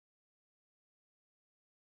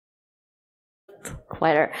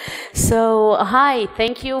Quieter. So, hi,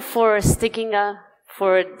 thank you for sticking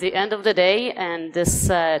for the end of the day and this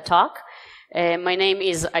talk. My name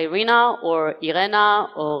is Irena or Irena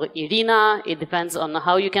or Irina. It depends on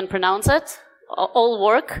how you can pronounce it. All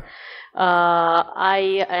work.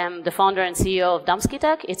 I am the founder and CEO of Damsky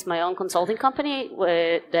Tech. It's my own consulting company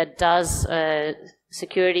that does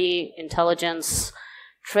security, intelligence,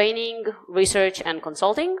 training, research, and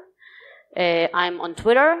consulting. I'm on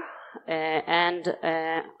Twitter, and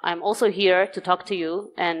I'm also here to talk to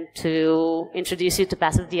you and to introduce you to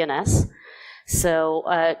passive DNS. So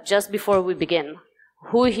just before we begin,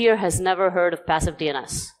 who here has never heard of passive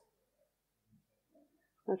DNS?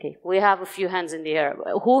 Okay, we have a few hands in the air.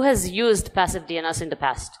 Who has used passive DNS in the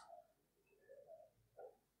past?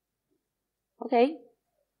 Okay,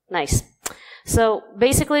 nice. So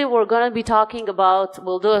basically we're going to be talking about,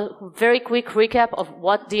 we'll do a very quick recap of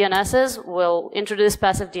what DNS is. We'll introduce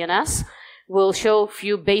passive DNS. We'll show a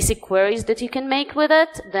few basic queries that you can make with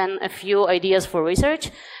it, then a few ideas for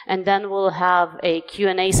research, and then we'll have a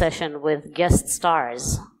Q&A session with guest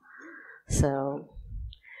stars. So,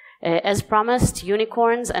 as promised,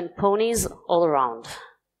 unicorns and ponies all around.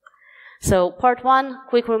 So part one,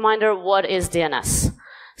 quick reminder, what is DNS?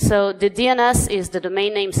 So the DNS is the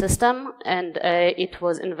domain name system, and it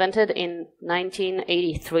was invented in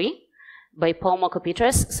 1983 by Paul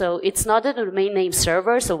Mokopitris. So it's not a domain name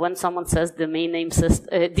server, so when someone says domain name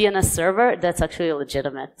DNS server, that's actually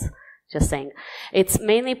legitimate. Just saying. It's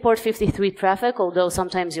mainly port 53 traffic, although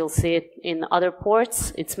sometimes you'll see it in other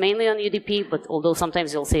ports. It's mainly on UDP, but although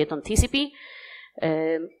sometimes you'll see it on TCP.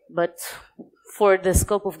 But for the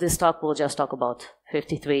scope of this talk, we'll just talk about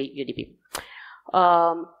 53 UDP.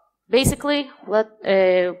 Basically,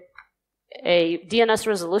 a DNS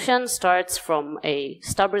resolution starts from a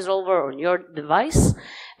stub resolver on your device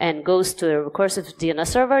and goes to a recursive DNS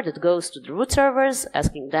server that goes to the root servers,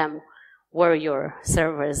 asking them where your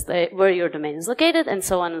servers, where your domain is located, and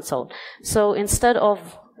so on and so on. So instead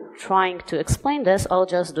of trying to explain this, I'll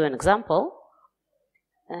just do an example.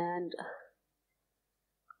 And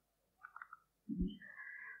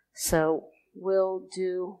so we'll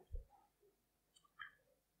do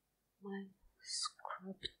my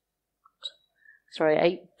script. Sorry,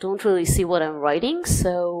 I don't really see what I'm writing,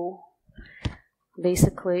 so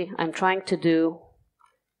basically I'm trying to do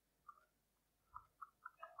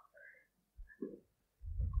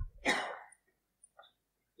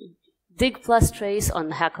dig plus trace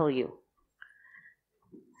on Hack.lu.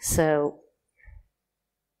 So,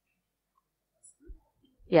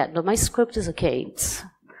 yeah, no, my script is okay. It's,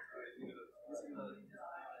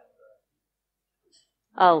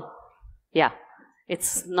 oh, yeah.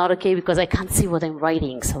 It's not okay because I can't see what I'm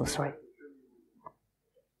writing, so sorry.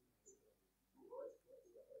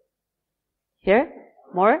 Here?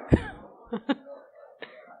 More?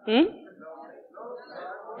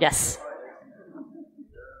 Yes.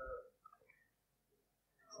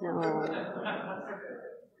 No.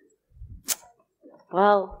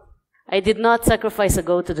 Well, I did not sacrifice a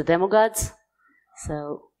goat to the demo gods,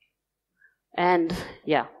 so, and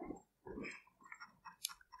yeah.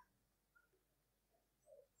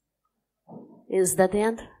 Is that the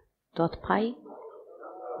end? .py?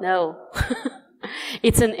 No.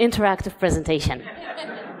 It's an interactive presentation.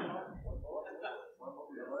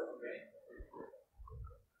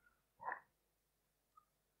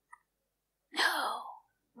 No.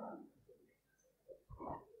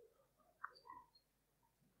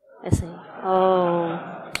 Essay.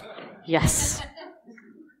 Oh, yes.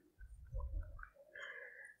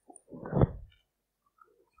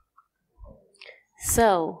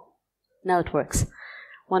 So, now it works.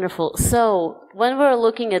 Wonderful. So when we're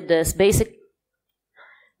looking at this,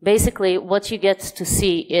 basically what you get to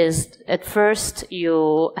see is at first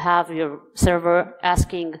you have your server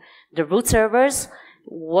asking the root servers,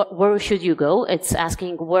 where should you go? It's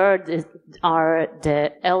asking where are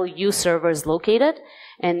the LU servers located,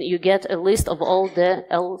 and you get a list of all the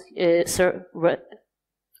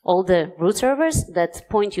root servers that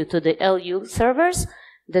point you to the LU servers,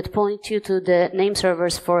 that point you to the name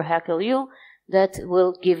servers for Hack.lu, that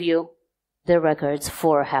will give you the records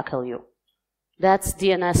for Hack.lu. That's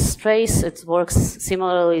DNS trace. It works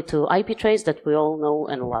similarly to IP trace that we all know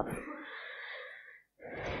and love.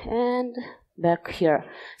 And back here.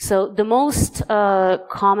 So the most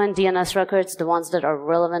common DNS records, the ones that are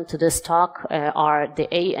relevant to this talk, are the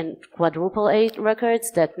A and quadruple A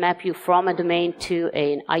records that map you from a domain to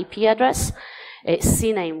an IP address, a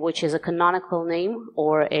CNAME, which is a canonical name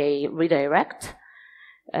or a redirect,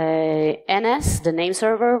 NS, the name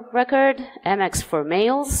server record, MX for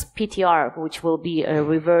mails, PTR, which will be a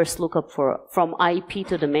reverse lookup from IP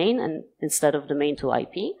to domain and instead of domain to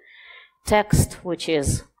IP, text, which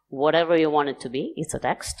is whatever you want it to be, it's a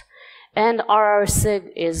text, and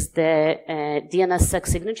RRSig is the DNS sec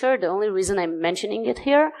signature. The only reason I'm mentioning it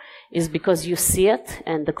here is because you see it,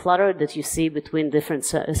 and the clutter that you see between different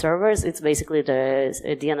servers, it's basically the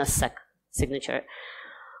DNS sec signature.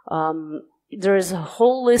 There is a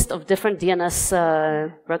whole list of different DNS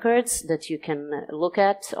records that you can look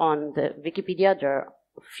at on the Wikipedia. There are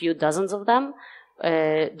a few dozens of them.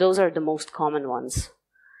 Those are the most common ones.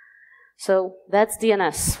 So that's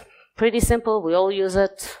DNS. Pretty simple. We all use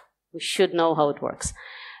it. We should know how it works.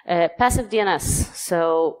 Passive DNS.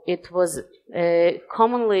 So it was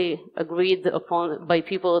commonly agreed upon by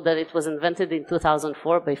people that it was invented in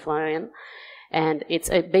 2004 by Florian. And it's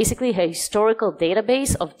basically a historical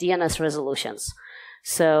database of DNS resolutions.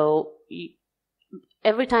 So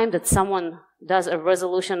every time that someone does a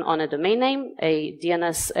resolution on a domain name, a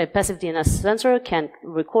passive DNS sensor can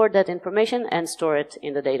record that information and store it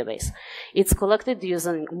in the database. It's collected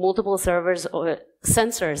using multiple servers or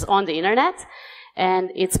sensors on the internet,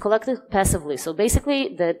 and it's collected passively. So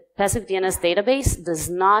basically, the passive DNS database does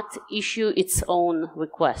not issue its own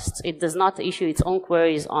requests. It does not issue its own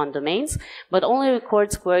queries on domains, but only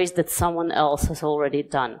records queries that someone else has already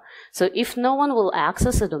done. So if no one will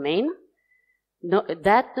access a domain,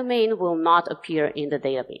 that domain will not appear in the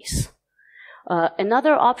database.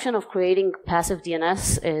 Another option of creating passive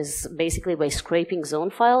DNS is basically by scraping zone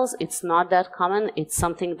files. It's not that common. It's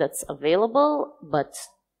something that's available, but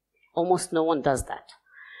almost no one does that.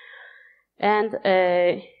 And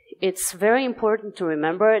it's very important to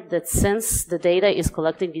remember that since the data is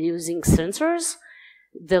collected using sensors,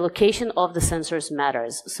 the location of the sensors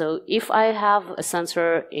matters. So if I have a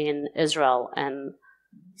sensor in Israel and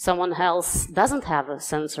someone else doesn't have a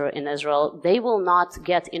sensor in Israel, they will not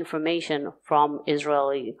get information from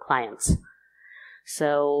Israeli clients.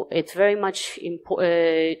 So it very much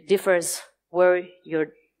differs where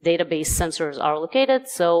your database sensors are located.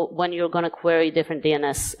 So when you're going to query different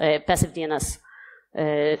passive DNS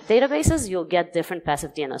databases, you'll get different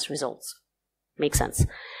passive DNS results. Makes sense.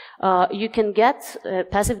 You can get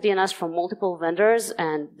passive DNS from multiple vendors,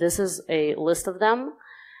 and this is a list of them.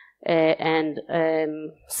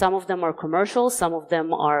 Some of them are commercial, some of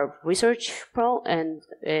them are research pro, and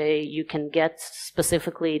you can get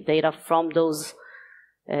specifically data from those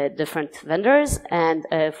different vendors. And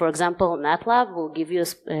for example, NatLab will give you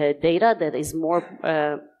data that is more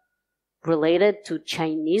related to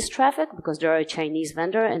Chinese traffic, because they are a Chinese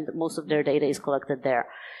vendor and most of their data is collected there.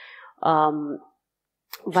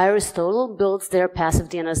 VirusTotal builds their passive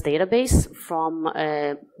DNS database from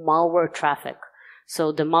malware traffic.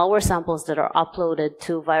 So the malware samples that are uploaded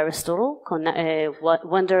to VirusTotal,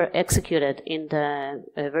 when they're executed in the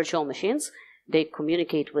virtual machines, they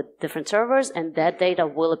communicate with different servers, and that data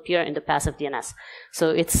will appear in the passive DNS.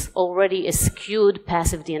 So it's already a skewed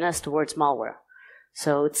passive DNS towards malware.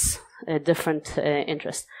 So it's a different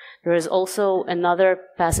interest. There is also another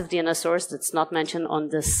passive DNS source that's not mentioned on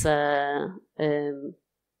this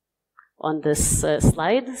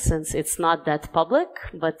slide, since it's not that public,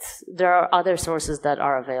 but there are other sources that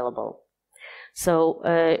are available. So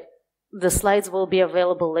the slides will be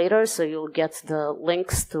available later, so you'll get the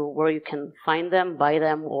links to where you can find them, buy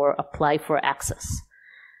them, or apply for access.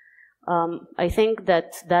 I think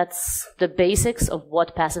that that's the basics of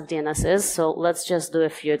what passive DNS is, so let's just do a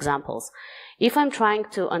few examples. If I'm trying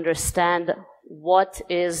to understand what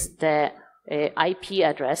is the IP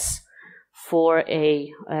address for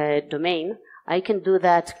a domain, I can do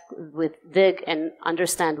that with dig and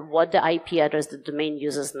understand what the IP address the domain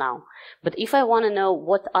uses now. But if I want to know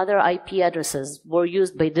what other IP addresses were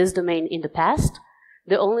used by this domain in the past,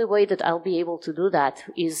 the only way that I'll be able to do that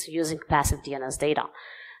is using passive DNS data.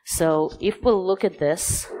 So if we'll look at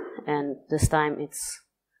this, and this time it's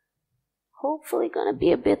hopefully going to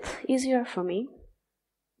be a bit easier for me.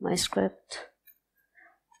 My script,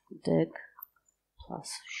 dig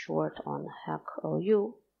plus short on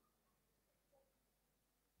Hack.lu.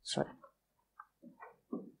 Sorry.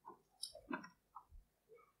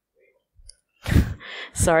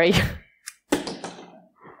 Sorry.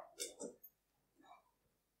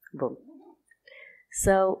 Boom.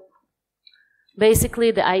 So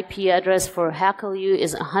basically, the IP address for Hack.lu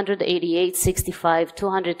is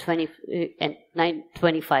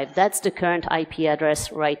 188.65.220.925. That's the current IP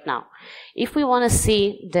address right now. If we want to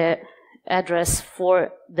see the address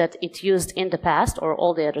for that it used in the past, or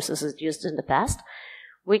all the addresses it used in the past,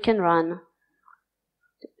 we can run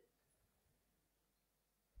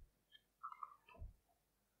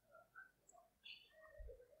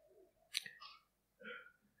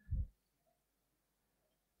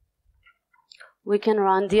We can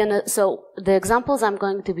run DNS. So the examples I'm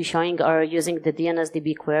going to be showing are using the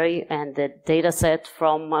DNSDB query and the dataset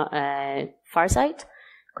from Farsight,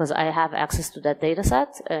 because I have access to that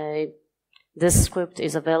dataset. This script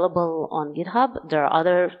is available on GitHub. There are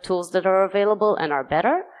other tools that are available and are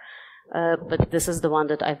better, but this is the one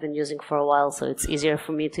that I've been using for a while, so it's easier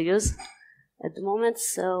for me to use at the moment.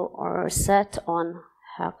 So our set on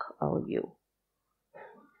Hack.lu.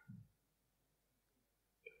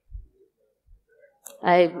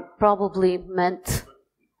 I probably meant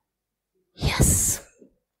yes.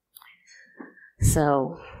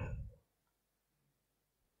 So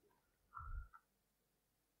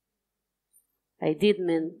I did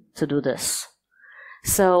mean to do this.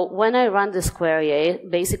 So when I run this query, I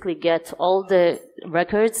basically get all the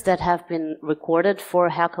records that have been recorded for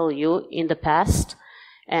Hack.lu in the past,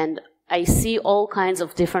 and I see all kinds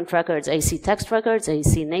of different records. I see text records, I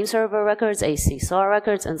see name server records, I see SOA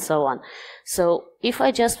records, and so on. So if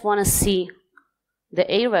I just want to see the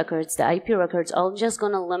A records, the IP records, I'm just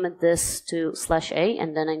going to limit this to /A,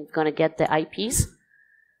 and then I'm going to get the IPs.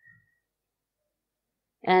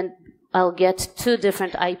 And I'll get two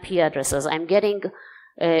different IP addresses. I'm getting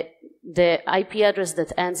the IP address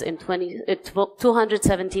that ends in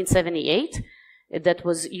 217.78, that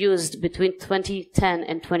was used between 2010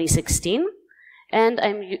 and 2016, and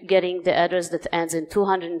I'm getting the address that ends in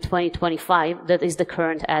 220.25, that is the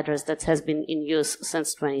current address that has been in use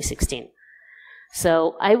since 2016.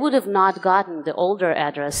 So I would have not gotten the older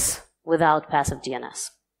address without passive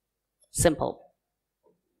DNS. Simple.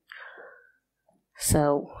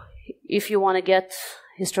 So if you want to get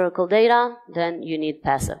historical data, then you need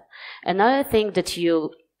passive. Another thing that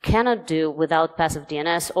you cannot do without passive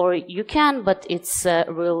DNS, or you can, but it's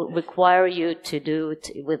will require you to do it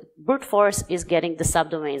with brute force, is getting the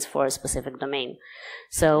subdomains for a specific domain.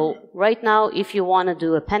 So right now, if you want to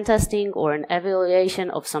do a pen testing or an evaluation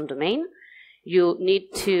of some domain, you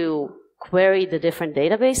need to query the different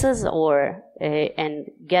databases or and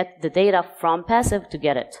get the data from passive to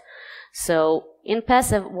get it. So in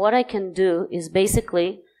passive, what I can do is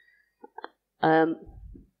basically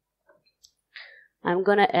I'm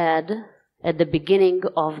going to add at the beginning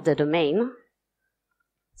of the domain.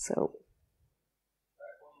 So,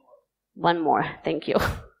 one more, thank you.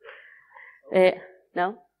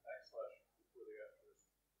 No?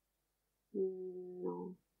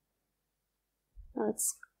 No. No,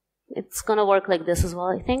 it's going to work like this as well,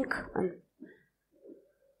 I think.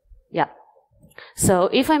 Yeah. So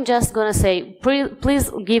if I'm just going to say,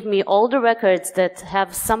 please give me all the records that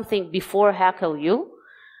have something before Hack.lu,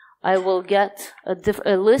 I will get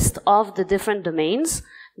a list of the different domains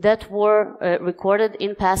that were recorded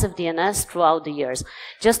in passive DNS throughout the years.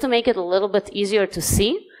 Just to make it a little bit easier to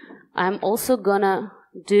see, I'm also gonna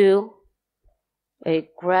do a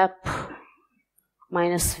grep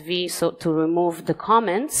 -v, so to remove the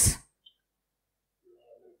comments.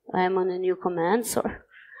 I'm on a new command, so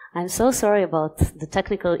I'm so sorry about the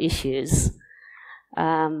technical issues.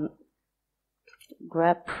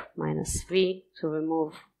 Grep -v to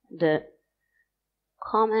remove the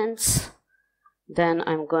comments. Then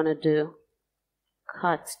I'm going to do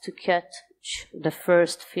cut to catch the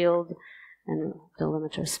first field and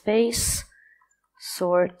delimiter space,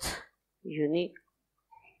 sort unique,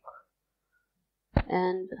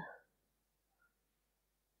 and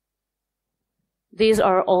these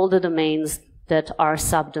are all the domains that are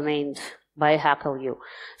subdomained by Hack.lu.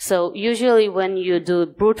 So usually when you do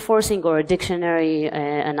brute forcing or a dictionary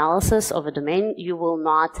analysis of a domain, you will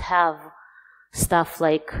not have stuff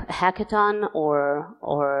like hackathon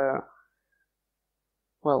or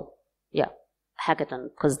well, yeah, hackathon,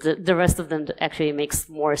 because the rest of them actually makes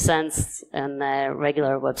more sense than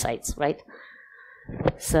regular websites, right?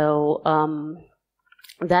 So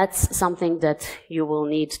that's something that you will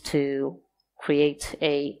need to create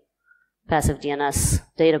a passive DNS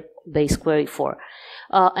database query for.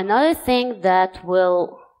 Another thing that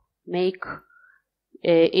will make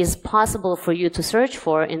is possible for you to search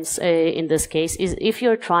for in this case is if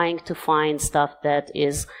you're trying to find stuff that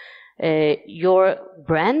is your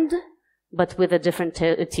brand but with a different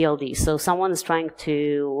TLD. So someone is trying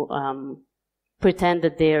to pretend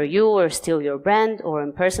that they are you or steal your brand or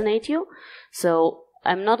impersonate you. So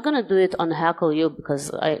I'm not going to do it on Hack.lu because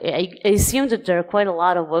I assume that there are quite a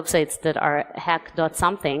lot of websites that are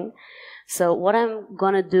hack.something. So what I'm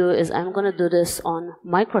going to do is I'm going to do this on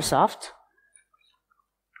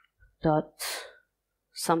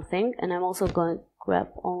Microsoft.something, and I'm also going to grab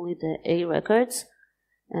only the A records,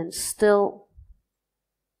 and still,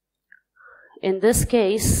 in this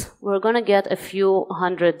case, we're going to get a few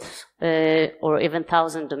hundred or even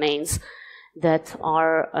 1,000 domains. that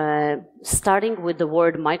are starting with the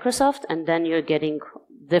word Microsoft, and then you're getting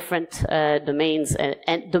different domains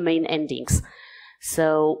and domain endings.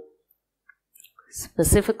 So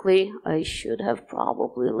specifically, I should have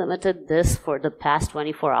probably limited this for the past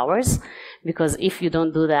 24 hours, because if you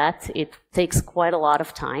don't do that, it takes quite a lot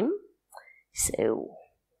of time. So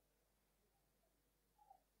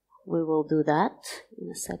we will do that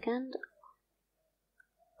in a second.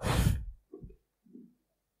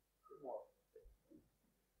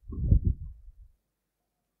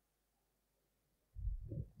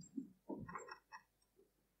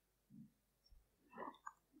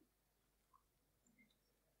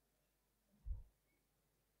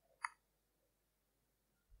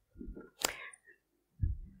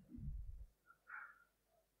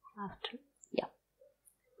 Yeah.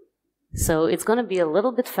 So it's going to be a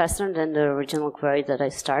little bit faster than the original query that I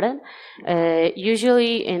started.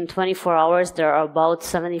 Usually in 24 hours, there are about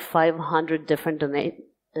 7,500 different domains.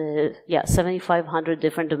 7,500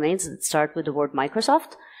 different domains that start with the word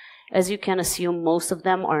Microsoft. As you can assume, most of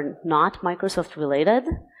them are not Microsoft related.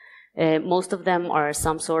 Most of them are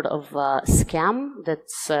some sort of scam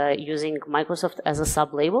that's using Microsoft as a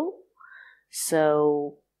sub-label.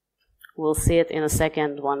 So we'll see it in a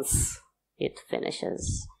second once it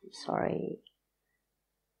finishes. Sorry.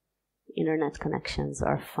 Internet connections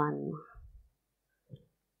are fun.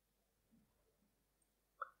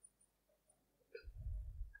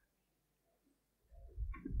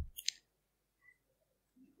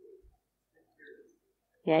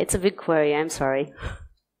 Yeah, it's a big query, I'm sorry.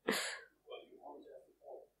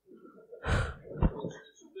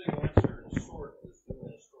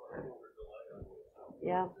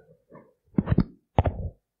 Yeah.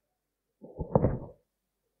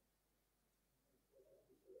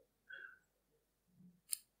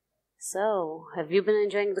 So, have you been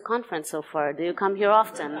enjoying the conference so far? Do you come here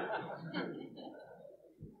often?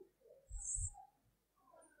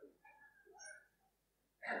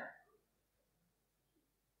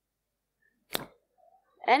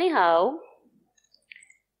 Anyhow,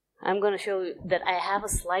 I'm going to show you that I have a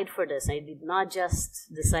slide for this. I did not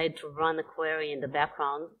just decide to run a query in the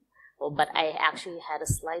background, but I actually had a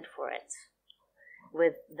slide for it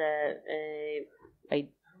with the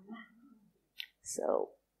so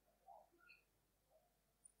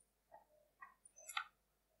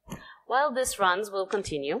while this runs, we'll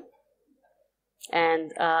continue.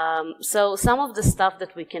 And so some of the stuff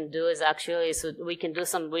that we can do is actually, so we can do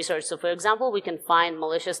some research. So for example, we can find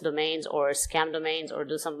malicious domains or scam domains or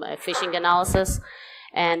do some phishing analysis.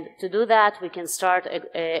 And to do that, we can start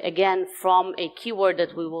again from a keyword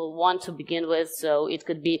that we will want to begin with. So it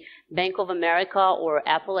could be Bank of America or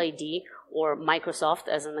Apple ID or Microsoft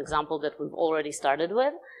as an example that we've already started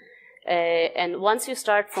with. And once you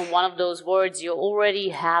start from one of those words, you already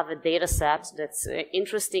have a data set that's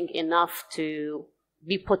interesting enough to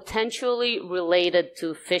be potentially related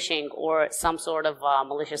to phishing or some sort of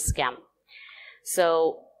malicious scam.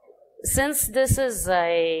 So since this is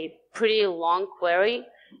a pretty long query,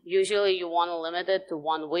 usually you want to limit it to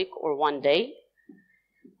 1 week or 1 day.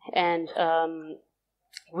 And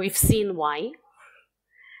we've seen why.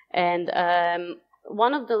 And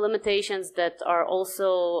one of the limitations that are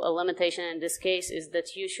also a limitation in this case is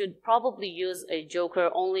that you should probably use a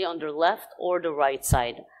joker only on the left or the right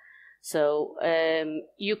side. So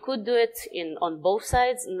you could do it on both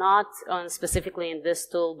sides, not specifically in this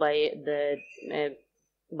tool by the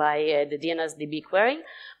DNSDB query,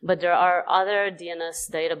 but there are other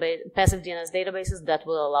passive DNS databases that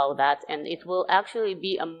will allow that, and it will actually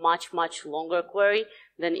be a much, much longer query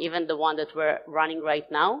than even the one that we're running right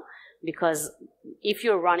now. Because if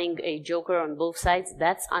you're running a joker on both sides,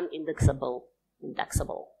 that's unindexable.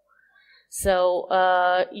 So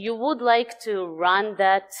you would like to run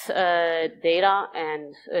that data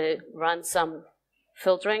and run some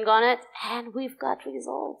filtering on it, and we've got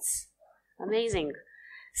results. Amazing.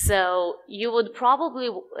 So you would probably,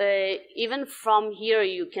 even from here,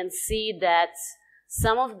 you can see that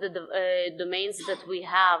some of the domains that we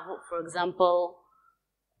have, for example,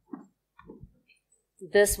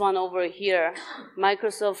 this one over here,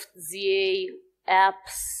 Microsoft ZA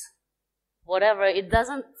apps, whatever, it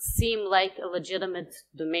doesn't seem like a legitimate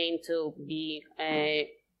domain to be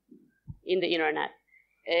in the internet.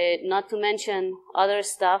 Not to mention other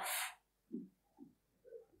stuff.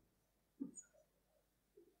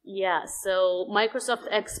 Yeah, so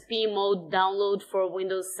Microsoft XP mode download for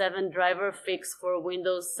Windows 7 driver fix for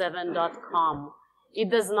Windows7.com. It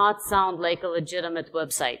does not sound like a legitimate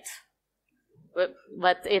website.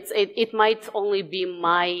 But it might only be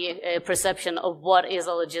my perception of what is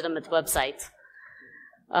a legitimate website.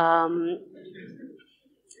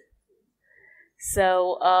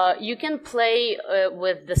 So you can play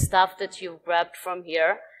with the stuff that you've grabbed from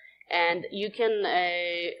here, and you can,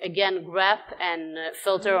 again, grab and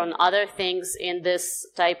filter on other things in this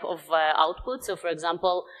type of output. So, for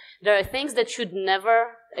example, there are things that should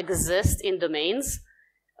never exist in domains.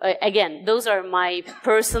 Again, those are my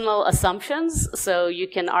personal assumptions, so you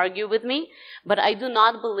can argue with me, but I do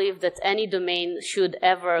not believe that any domain should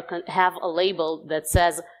ever have a label that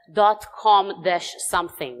says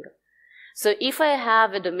 .com-something. So if I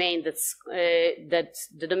have a domain that's, that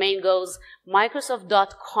the domain goes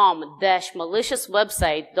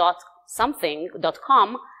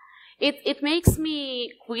microsoft.com-maliciouswebsite.something.com, it makes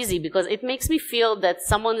me queasy because it makes me feel that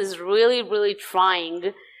someone is really, really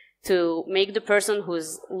trying to make the person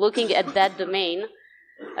who's looking at that domain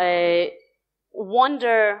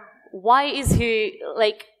wonder why is he,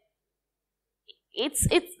 like,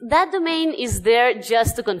 that domain is there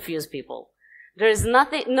just to confuse people. There is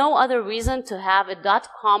no other reason to have a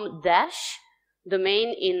 .com dash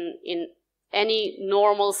domain in any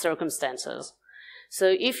normal circumstances.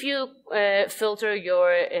 So if you filter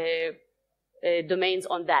your domains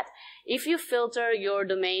on that, if you filter your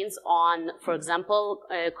domains on, for example,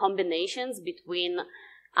 combinations between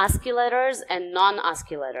ASCII letters and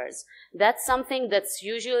non-ASCII letters, that's something that's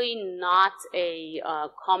usually not a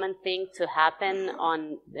common thing to happen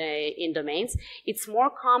on in domains. It's more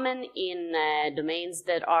common in domains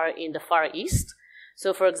that are in the Far East.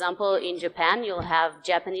 So, for example, in Japan, you'll have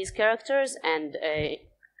Japanese characters and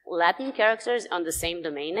Latin characters on the same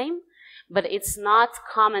domain name, but it's not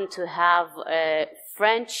common to have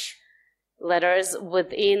French letters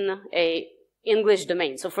within a English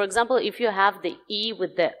domain. So, for example, if you have the E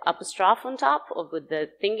with the apostrophe on top, or with the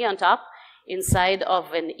thingy on top, inside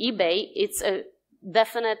of an eBay, it's a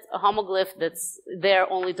definite homoglyph that's there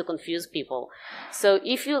only to confuse people. So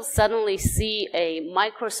if you suddenly see a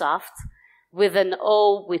Microsoft with an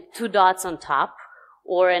O with 2 dots on top,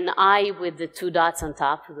 or an I with the 2 dots on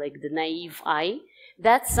top, like the naive I,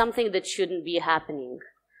 that's something that shouldn't be happening.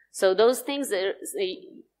 So those things,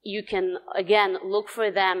 you can, again, look for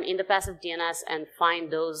them in the passive DNS and find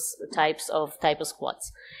those types of typo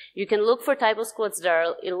squats. You can look for typo squats that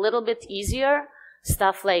are a little bit easier,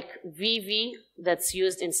 stuff like VV that's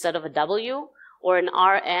used instead of a W, or an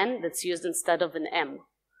RN that's used instead of an M.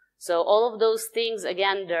 So all of those things,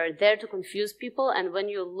 again, they're there to confuse people, and when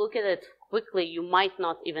you look at it quickly, you might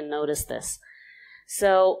not even notice this.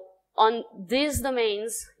 So on these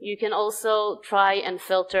domains, you can also try and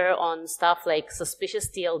filter on stuff like suspicious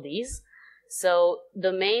TLDs. So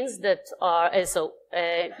domains that are,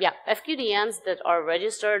 FQDNs that are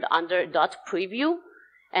registered under .preview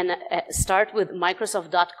and start with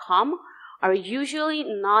Microsoft.com are usually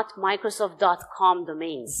not Microsoft.com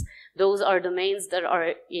domains. Those are domains that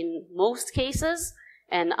are, in most cases,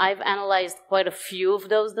 and I've analyzed quite a few of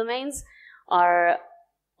those domains, are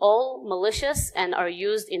all malicious and are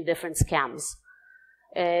used in different scams.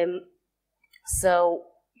 So,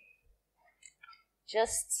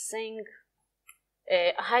 just saying,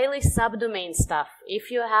 highly subdomain stuff. If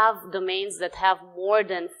you have domains that have more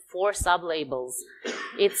than 4 sublabels,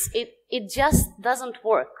 it just doesn't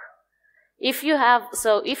work. If you have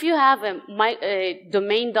a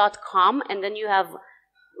domain.com and then you have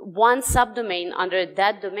one subdomain under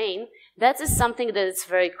that domain, that is something that is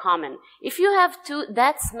very common. If you have 2,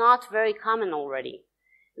 that's not very common already.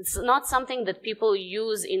 It's not something that people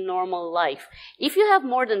use in normal life. If you have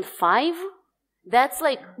more than 5, that's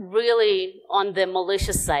like really on the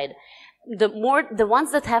malicious side. The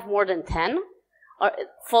ones that have more than 10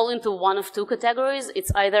 fall into one of 2 categories.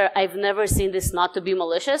 It's either I've never seen this not to be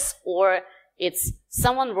malicious, or it's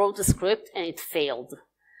someone wrote a script and it failed.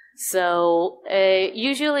 So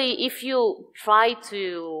usually if you try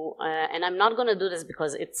to, and I'm not going to do this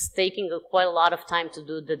because it's taking quite a lot of time to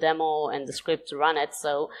do the demo and the script to run it,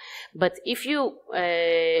 so, but if you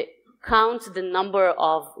count the number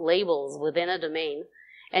of labels within a domain,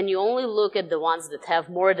 and you only look at the ones that have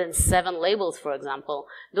more than 7 labels, for example,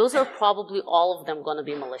 those are probably all of them going to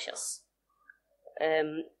be malicious.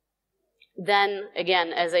 Then,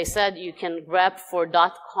 again, as I said, you can grab for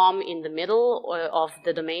 .com in the middle of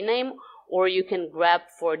the domain name, or you can grab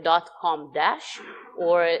for .com dash,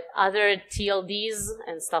 or other TLDs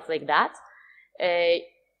and stuff like that.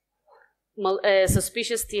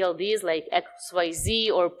 Suspicious TLDs like XYZ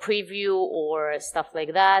or preview or stuff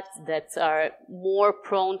like that are more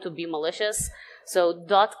prone to be malicious. So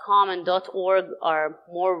 .com and .org are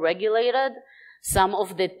more regulated. Some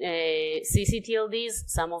of the CCTLDs,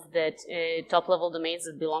 some of the top-level domains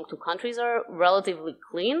that belong to countries are relatively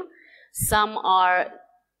clean. Some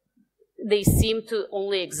they seem to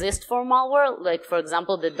only exist for malware, like, for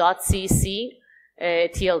example, the .cc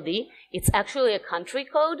TLD. It's actually a country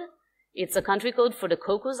code. It's a country code for the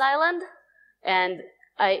Cocos Island, and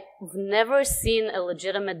I've never seen a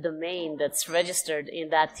legitimate domain that's registered in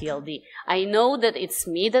that TLD. I know that it's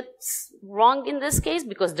me that's wrong in this case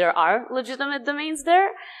because there are legitimate domains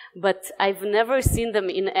there, but I've never seen them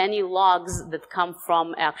in any logs that come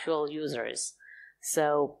from actual users.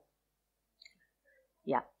 So,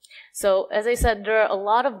 yeah. So, as I said, there are a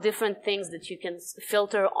lot of different things that you can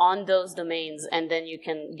filter on those domains, and then you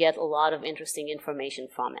can get a lot of interesting information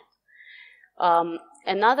from it.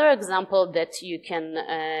 Another example that you can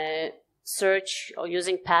search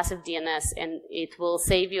using passive DNS, and it will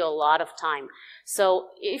save you a lot of time. So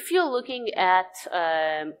if you're looking at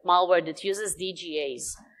malware that uses DGAs,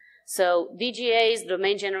 so DGAs,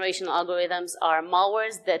 domain generation algorithms, are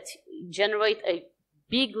malwares that generate a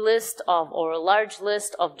big list of, or a large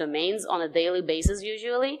list of domains on a daily basis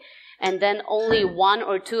usually, and then only one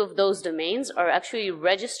or two of those domains are actually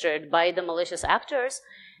registered by the malicious actors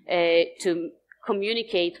to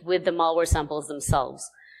communicate with the malware samples themselves.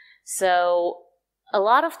 So a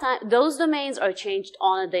lot of time, those domains are changed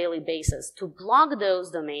on a daily basis. To block those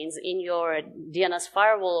domains in your DNS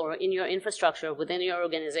firewall or in your infrastructure within your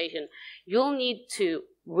organization, you'll need to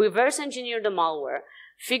reverse engineer the malware,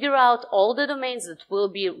 figure out all the domains that will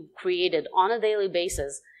be created on a daily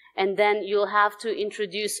basis, and then you'll have to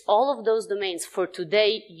introduce all of those domains for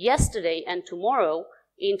today, yesterday, and tomorrow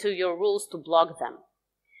into your rules to block them.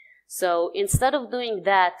 So instead of doing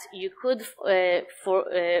that, you could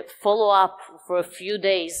follow up for a few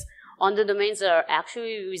days on the domains that are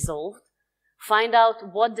actually resolved, find out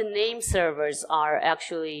what the name servers are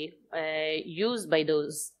actually used by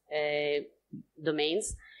those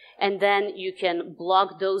domains, and then you can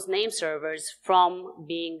block those name servers from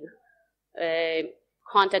being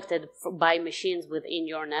contacted by machines within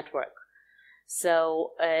your network.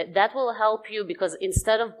 So that will help you, because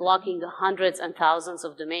instead of blocking hundreds and thousands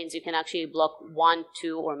of domains, you can actually block 1,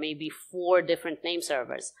 2, or maybe 4 different name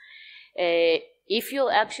servers. If you'll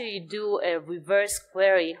actually do a reverse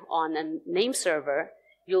query on a name server,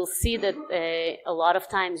 you'll see that a lot of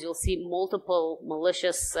times you'll see multiple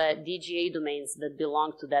malicious DGA domains that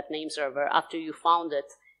belong to that name server after you found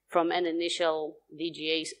it from an initial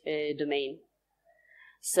DGA domain.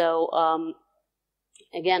 So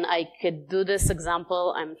again, I could do this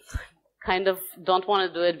example. I'm kind of don't want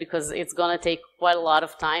to do it because it's going to take quite a lot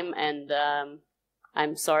of time, and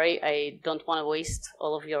I'm sorry, I don't want to waste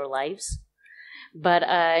all of your lives. But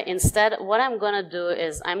instead, what I'm going to do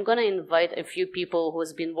is I'm going to invite a few people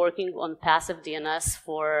who's been working on passive DNS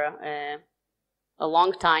for a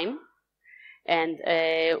long time, and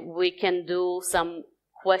we can do some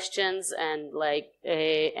questions and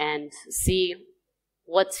and see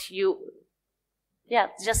what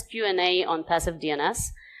just Q&A on passive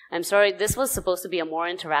DNS. I'm sorry, this was supposed to be a more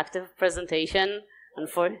interactive presentation.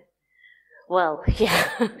 Well, yeah.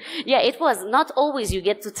 Yeah, it was. Not always you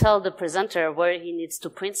get to tell the presenter where he needs to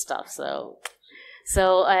print stuff. So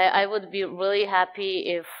I would be really happy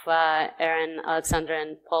if Aaron, Alexander,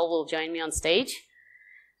 and Paul will join me on stage.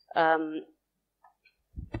 So,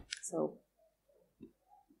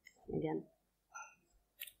 again.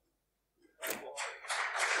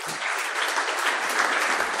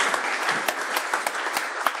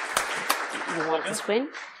 You want the screen?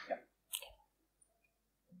 Yeah.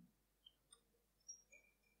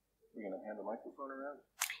 We're going to hand the microphone around?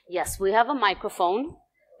 Yes, we have a microphone,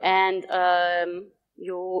 and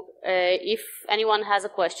if anyone has a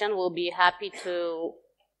question, we'll be happy to.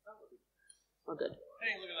 Oh, good.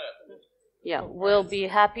 Hey, look at that. Yeah, we'll be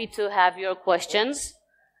happy to have your questions.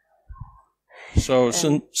 So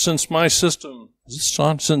since my system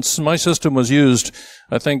was used,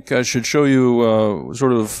 I think I should show you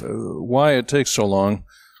sort of why it takes so long,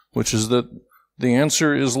 which is that the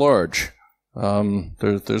answer is large.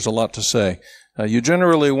 There's a lot to say. You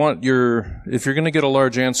generally want if you're going to get a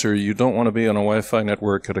large answer, you don't want to be on a Wi-Fi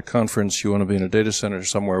network at a conference. You want to be in a data center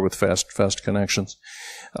somewhere with fast connections.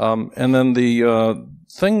 And then the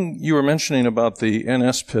thing you were mentioning about the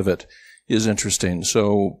NS pivot is interesting.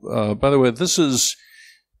 So, by the way, this is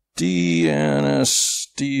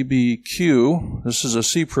DNSDBQ. This is a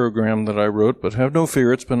C program that I wrote, but have no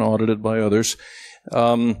fear, it's been audited by others.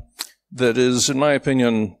 That is, in my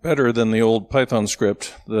opinion, better than the old Python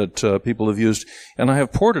script that people have used. And I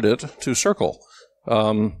have ported it to Circle.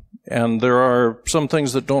 And there are some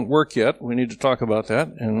things that don't work yet. We need to talk about that,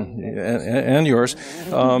 and yours.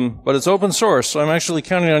 But it's open source, so I'm actually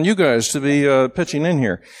counting on you guys to be pitching in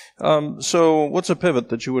here. So what's a pivot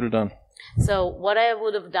that you would have done? So what I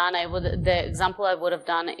would have done, the example I would have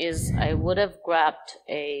done is I would have grabbed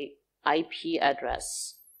a IP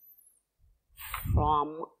address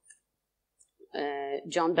from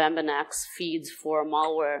John Bambanak's feeds for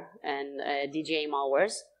malware and DGA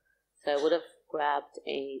malwares. So I would have grabbed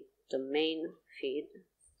a domain feed.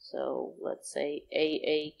 So let's say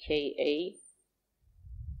AAKA.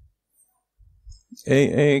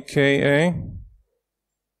 AAKA?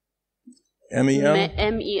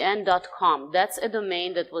 MEN? MEN.com. That's a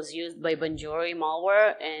domain that was used by Banjori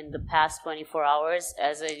malware in the past 24 hours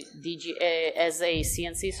as a as a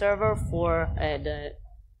CNC server for it.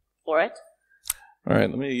 All right,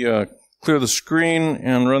 let me clear the screen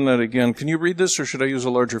and run that again. Can you read this, or should I use a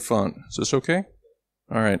larger font? Is this okay?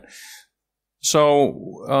 All right.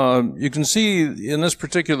 So you can see in this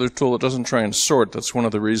particular tool, it doesn't try and sort. That's one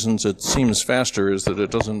of the reasons it seems faster, is that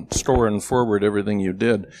it doesn't store and forward everything you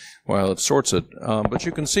did while it sorts it. But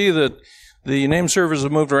you can see that the name servers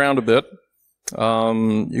have moved around a bit.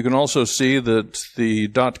 You can also see that the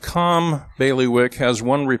 .com bailiwick has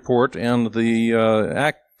one report, and the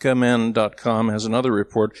acmen.com has another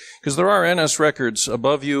report, because there are NS records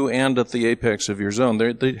above you and at the apex of your zone.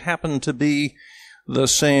 They happen to be the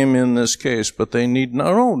same in this case, but they need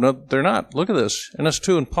no, they're not. Look at this.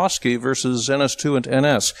 NS2 and POSCI versus NS2 and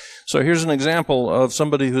NS. So here's an example of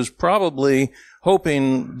somebody who's probably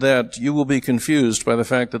hoping that you will be confused by the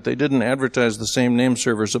fact that they didn't advertise the same name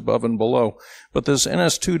servers above and below. But this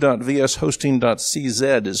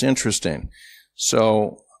ns2.vshosting.cz is interesting.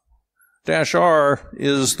 So -R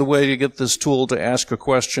is the way to get this tool to ask a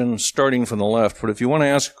question starting from the left. But if you want to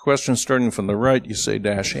ask a question starting from the right, you say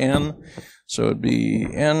 -n. So it'd be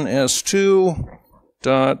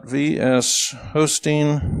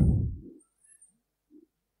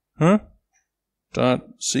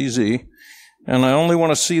ns2.vshosting.cz. And I only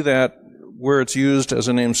want to see that where it's used as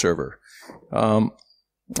a name server.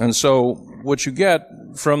 And so what you get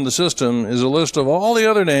from the system is a list of all the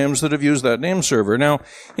other names that have used that name server. Now,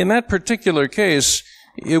 in that particular case,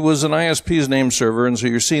 it was an ISP's name server, and so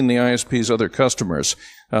you're seeing the ISP's other customers.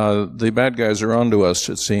 The bad guys are onto us,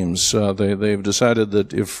 it seems. They've decided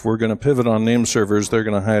that if we're going to pivot on name servers, they're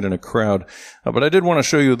going to hide in a crowd. But I did want to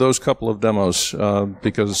show you those couple of demos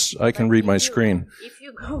because I can read my screen. If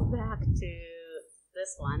you go back to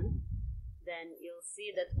this one, then you'll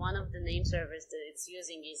see that one of the name servers that it's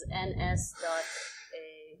using is ns.a.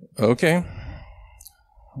 Okay.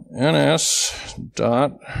 ns.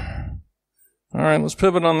 All right, let's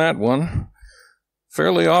pivot on that one.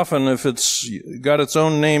 Fairly often, if it's got its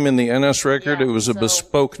own name in the NS record, it was a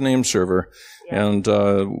bespoke name server, and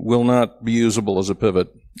will not be usable as a pivot.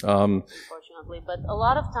 Unfortunately, but a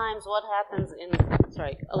lot of times what happens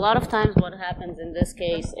in this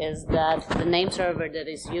case is that the name server that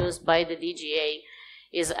is used by the DGA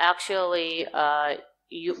is actually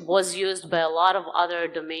was used by a lot of other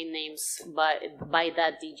domain names by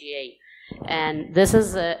that DGA. And this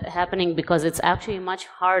is happening because it's actually much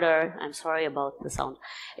harder. I'm sorry about the sound.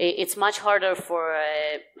 It's much harder for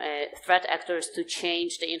threat actors to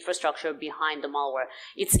change the infrastructure behind the malware.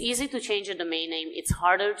 It's easy to change a domain name. It's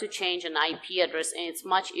harder to change an IP address, and it's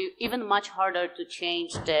even much harder to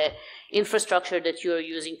change the infrastructure that you're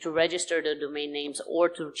using to register the domain names or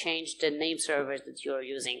to change the name servers that you're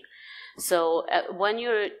using. So when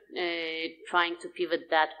you're trying to pivot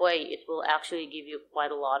that way, it will actually give you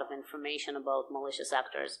quite a lot of information about malicious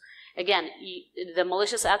actors. Again, the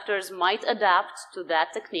malicious actors might adapt to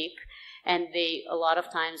that technique, and they a lot of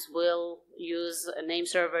times will use name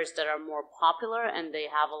servers that are more popular, and they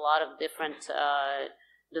have a lot of different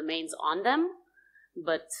domains on them.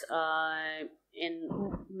 But in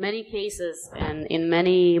many cases and in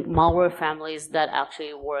many malware families, that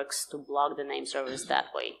actually works to block the name servers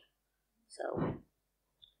that way. So,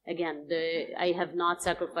 again, I have not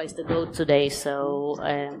sacrificed the goat today, so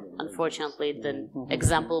unfortunately the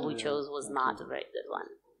example we chose was not a very good one.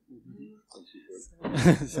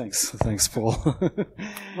 Thanks, Paul.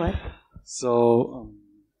 What? So,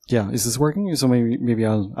 yeah, is this working? So maybe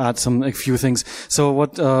I'll add a few things. So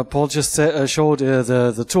what Paul just showed,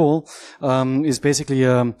 the tool is basically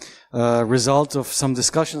a result of some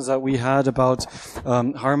discussions that we had about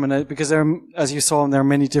harmonize, because as you saw, there are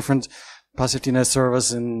many different passive DNS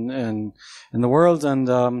servers in the world, and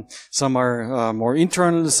some are more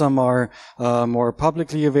internal, some are more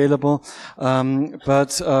publicly available.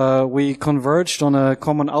 But we converged on a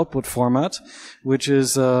common output format, which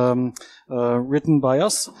is written by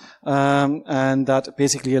us, and that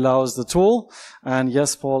basically allows the tool. And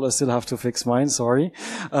yes, Paul, I still have to fix mine, sorry.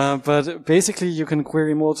 But basically you can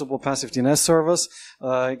query multiple passive DNS servers,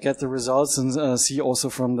 get the results, and see also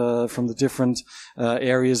from the different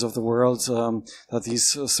areas of the world that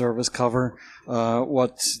these servers cover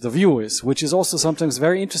what the view is, which is also sometimes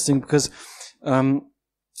very interesting because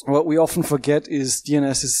what we often forget is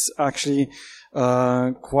DNS is actually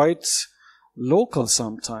quite local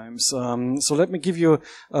sometimes. So let me give you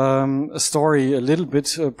a story,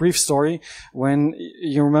 a brief story. When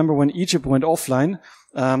you remember when Egypt went offline,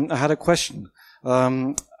 I had a question.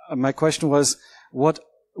 My question was, what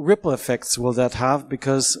ripple effects will that have?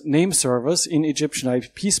 Because name servers in Egyptian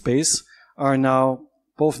IP space are now,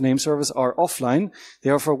 both name servers are offline.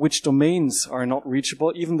 Therefore, which domains are not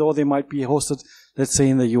reachable, even though they might be hosted, let's say,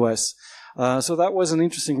 in the US. So that was an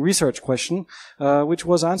interesting research question, which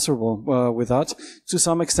was answerable with that, to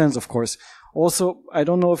some extent, of course. Also, I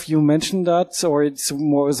don't know if you mentioned that, or it's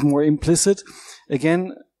more implicit.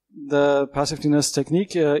 Again, the passive DNS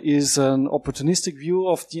technique is an opportunistic view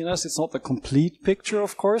of DNS. It's not the complete picture,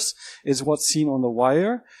 of course. It's what's seen on the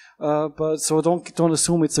wire. But so don't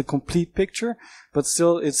assume it's a complete picture, but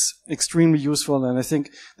still it's extremely useful. And I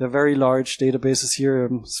think the very large databases here,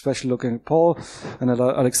 especially looking at Paul and at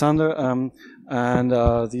Alexander, and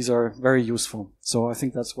these are very useful. So I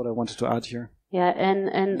think that's what I wanted to add here. Yeah,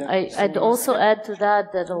 and I'd also add to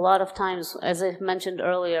that a lot of times, as I mentioned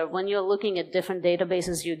earlier, when you're looking at different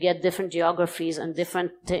databases, you get different geographies and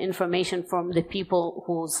different information from the people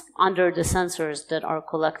who's under the sensors that are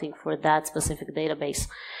collecting for that specific database.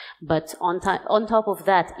 But on top of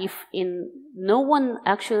that, if no one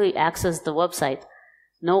actually accessed the website,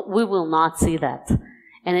 no, we will not see that.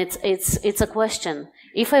 And it's a question.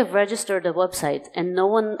 If I've registered a website and no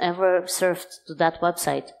one ever surfed to that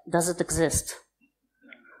website, does it exist?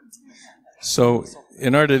 So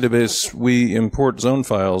in our database, we import zone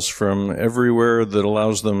files from everywhere that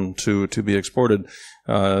allows them to be exported.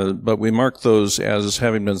 But we mark those as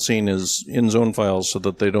having been seen as in-zone files so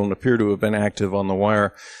that they don't appear to have been active on the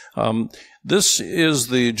wire. This is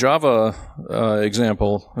the Java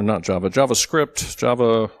example, not Java, JavaScript,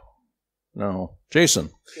 JSON.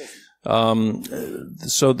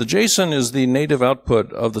 So the JSON is the native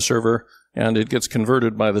output of the server, and it gets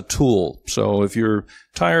converted by the tool. So if you're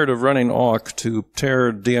tired of running awk to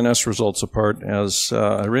tear DNS results apart, as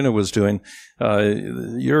Irena was doing,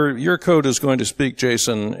 your code is going to speak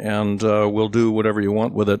JSON and will do whatever you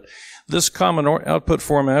want with it. This common output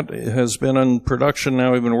format has been in production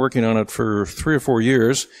now. We've been working on it for 3 or 4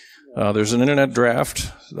 years. There's an internet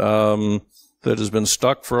draft that has been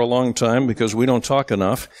stuck for a long time because we don't talk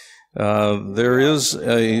enough. There is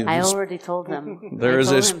a... I already told them. There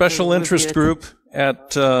is a special interest group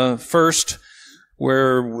at FIRST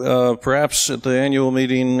where perhaps at the annual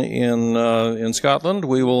meeting in Scotland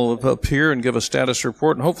we will appear and give a status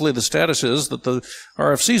report. And hopefully the status is that the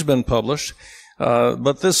RFC's been published.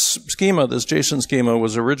 But this schema, this JSON schema,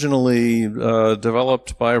 was originally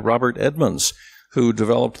developed by Robert Edmonds, who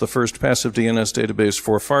developed the first passive DNS database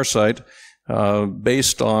for Farsight,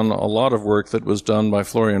 based on a lot of work that was done by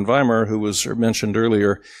Florian Weimer, who was mentioned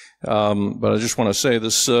earlier. But I just want to say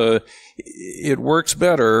this, it works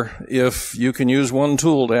better if you can use one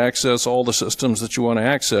tool to access all the systems that you want to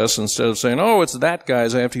access instead of saying, oh, it's that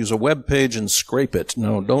guy's, I have to use a web page and scrape it.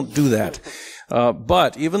 No, don't do that.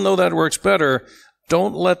 But even though that works better,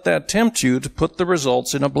 don't let that tempt you to put the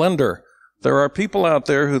results in a blender. There are people out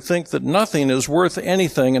there who think that nothing is worth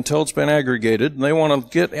anything until it's been aggregated, and they want to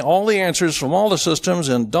get all the answers from all the systems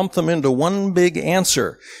and dump them into one big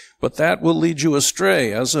answer. But that will lead you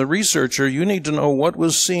astray. As a researcher, you need to know what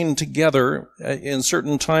was seen together in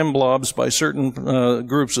certain time blobs by certain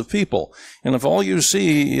groups of people. And if all you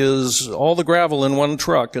see is all the gravel in one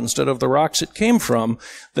truck instead of the rocks it came from,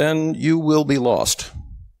 then you will be lost.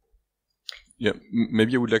 Yeah,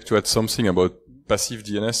 maybe I would like to add something about passive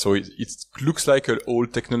DNS. So it looks like an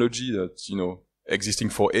old technology that, existing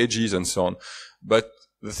for ages and so on. But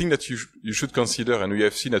the thing that you should consider, and we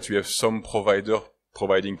have seen that we have some provider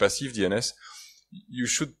providing passive DNS, you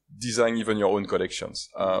should design even your own collections.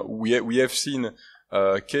 We have seen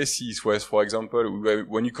cases where, for example,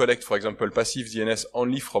 when you collect, for example, passive DNS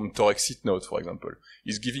only from Tor exit node, for example,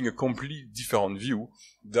 is giving a completely different view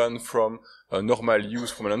than from a normal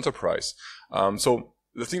use from an enterprise. So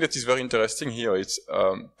the thing that is very interesting here is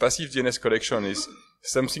passive DNS collection is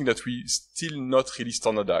something that we still not really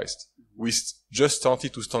standardized. We just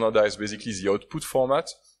started to standardize basically the output format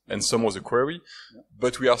and some of the query,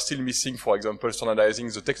 but we are still missing, for example, standardizing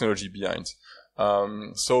the technology behind.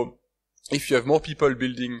 So if you have more people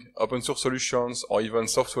building open source solutions or even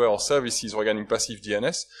software or services regarding passive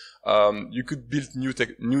DNS, you could build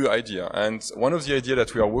new idea. And one of the ideas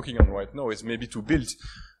that we are working on right now is maybe to build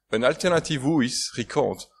an alternative WHOIS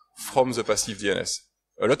record from the passive DNS.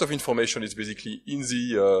 A lot of information is basically in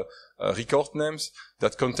the record names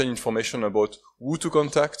that contain information about who to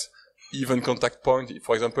contact, even contact point.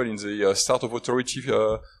 For example, in the start of authority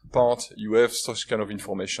part, you have such kind of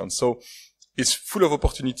information. So it's full of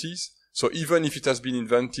opportunities. So even if it has been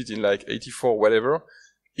invented in like 84, whatever,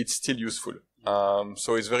 it's still useful.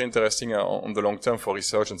 So it's very interesting on the long term for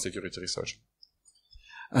research and security research.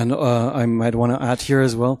 And I might want to add here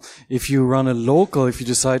as well, if you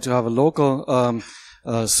decide to have a local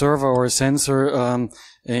server or a sensor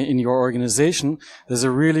in your organization, there's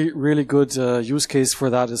a really, really good use case for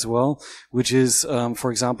that as well, which is,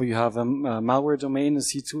 for example, you have a malware domain, a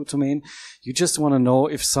C2 domain. You just want to know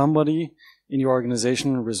if somebody in your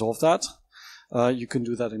organization resolved that. You can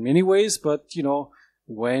do that in many ways, but,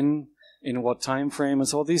 when, in what time frame, and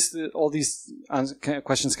so all these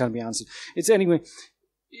questions can be answered.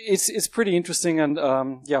 It's pretty interesting, and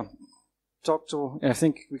I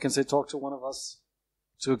think we can say talk to one of us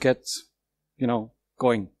to get,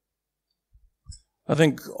 going. I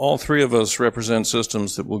think all three of us represent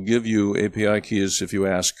systems that will give you API keys if you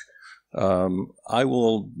ask. I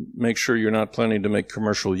will make sure you're not planning to make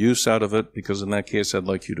commercial use out of it, because in that case I'd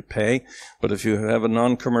like you to pay. But if you have a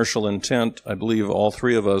non-commercial intent, I believe all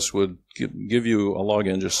three of us would give you a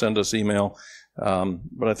login. Just send us email.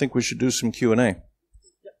 But I think we should do some Q&A.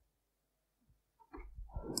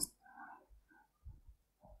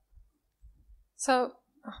 So,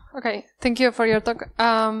 okay, thank you for your talk.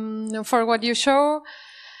 For what you show,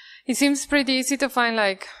 it seems pretty easy to find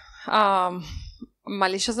like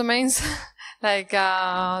malicious domains, like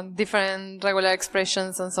different regular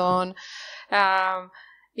expressions and so on.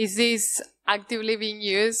 Is this actively being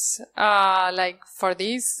used like for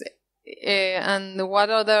this? And what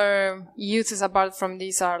other uses apart from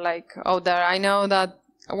these are like out there? I know that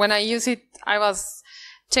when I use it, I was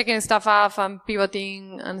checking stuff up and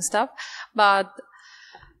pivoting and stuff, but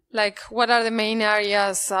like what are the main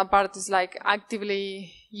areas apart is like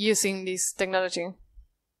actively using this technology?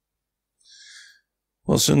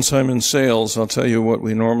 Well, since I'm in sales, I'll tell you what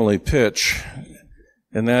we normally pitch,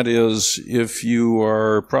 and that is if you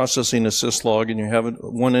are processing a syslog and you have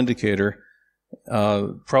one indicator,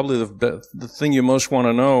 probably the thing you most want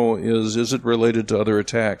to know is it related to other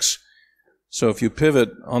attacks? So if you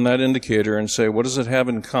pivot on that indicator and say, what does it have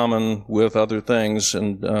in common with other things,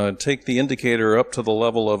 and take the indicator up to the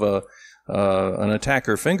level of an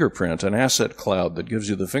attacker fingerprint, an asset cloud that gives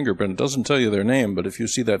you the fingerprint. It doesn't tell you their name, but if you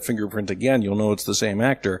see that fingerprint again, you'll know it's the same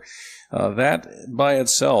actor. That by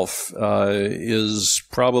itself is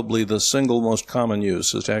probably the single most common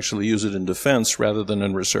use, is to actually use it in defense rather than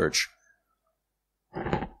in research.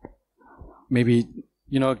 Maybe,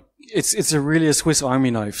 it's really a Swiss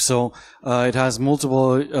Army knife. So it has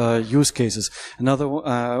multiple use cases. Another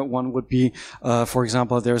one would be, for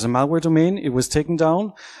example, there's a malware domain. It was taken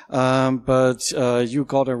down, but you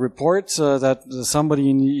got a report that somebody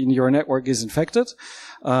in your network is infected.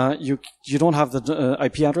 You don't have the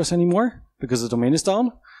IP address anymore because the domain is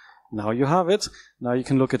down. Now you have it. Now you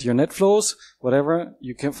can look at your net flows, whatever.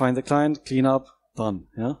 You can find the client, clean up, done.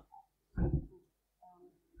 Yeah.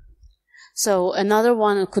 So another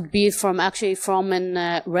one could be from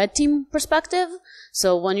an red team perspective.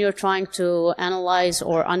 So when you're trying to analyze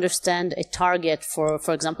or understand a target for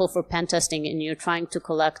example, for pen testing, and you're trying to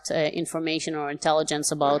collect information or intelligence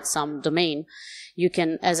about some domain, you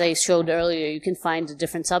can, as I showed earlier, you can find the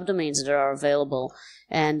different subdomains that are available.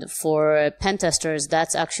 And for pen testers,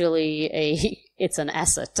 that's actually it's an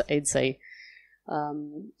asset, I'd say.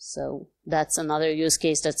 So that's another use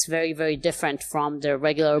case that's very, very different from the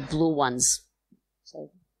regular blue ones.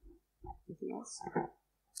 So, anything else?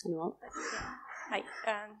 Anyone? Hi.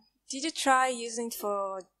 Did you try using it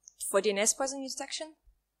for DNS poisoning detection?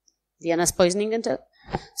 DNS poisoning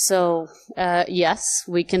So, yes,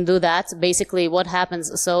 we can do that. Basically, what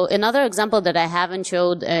happens? So, another example that I haven't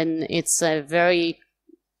showed, and it's a very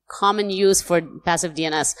common use for passive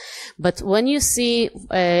DNS. But when you see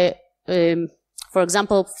for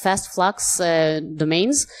example, fast flux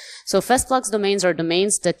domains. So fast flux domains are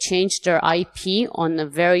domains that change their IP on a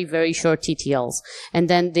very, very short TTLs. And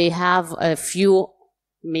then they have a few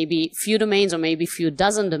domains or maybe few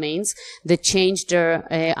dozen domains that change their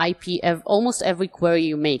IP almost every query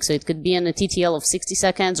you make. So it could be on a TTL of 60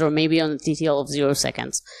 seconds or maybe on a TTL of 0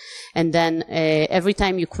 seconds. And then every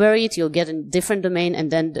time you query it, you'll get a different domain and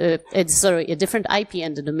then, a different IP,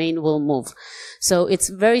 and the domain will move. So it's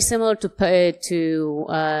very similar to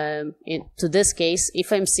this case.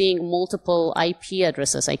 If I'm seeing multiple IP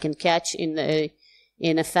addresses, I can catch I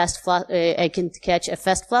can catch a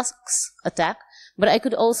fast flux attack. But I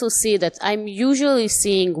could also see that I'm usually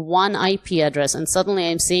seeing one IP address and suddenly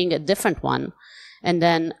I'm seeing a different one. And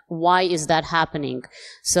then why is that happening?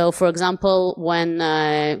 So, for example, when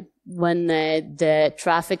when the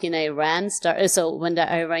traffic in Iran started, so when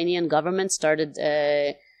the Iranian government started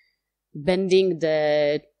bending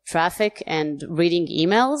the traffic and reading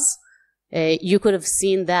emails, you could have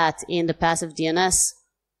seen that in the passive DNS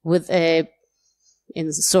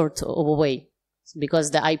in sort of a way,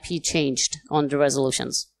 because the IP changed on the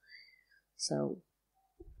resolutions. So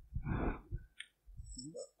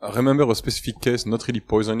I remember a specific case, not really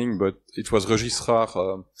poisoning, but it was registrar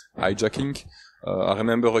hijacking. I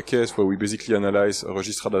remember a case where we basically analyzed a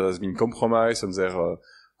registrar that has been compromised and their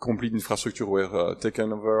complete infrastructure were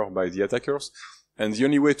taken over by the attackers. And the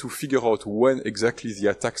only way to figure out when exactly the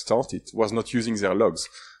attack started was not using their logs,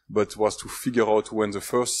 but was to figure out when the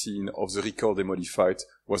first scene of the record they modified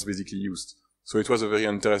was basically used. So it was a very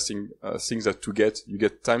interesting thing that you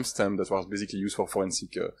get timestamp that was basically used for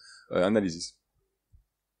forensic analysis.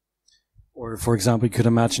 Or, for example, you could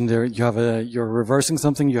imagine you're reversing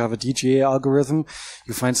something, you have a DGA algorithm,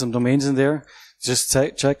 you find some domains in there, just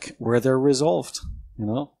check where they're resolved,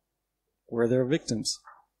 where they're victims.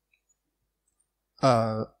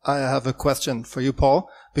 I have a question for you, Paul,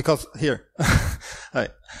 because here, hi.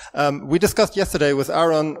 We discussed yesterday with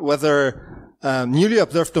Aaron whether newly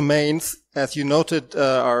observed domains, as you noted,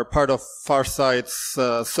 are part of Farsight's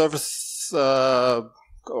service or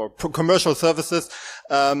commercial services.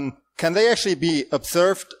 Can they actually be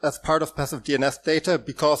observed as part of passive DNS data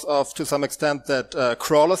because of, to some extent, that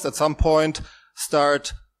crawlers at some point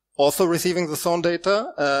start also receiving the zone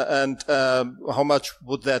data? And how much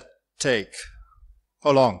would that take?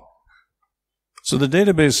 How long? So the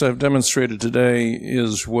database I've demonstrated today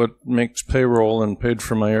is what makes payroll and paid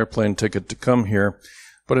for my airplane ticket to come here,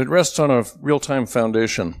 but it rests on a real-time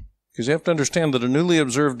foundation. Because you have to understand that a newly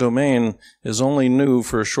observed domain is only new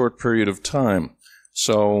for a short period of time.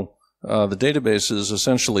 So the database is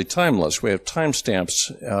essentially timeless. We have timestamps,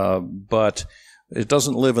 but it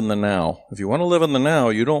doesn't live in the now. If you want to live in the now,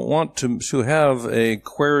 you don't want to have a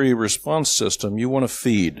query response system. You want to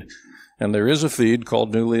feed. And there is a feed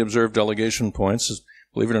called newly observed delegation points.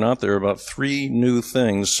 Believe it or not, there are about 3 new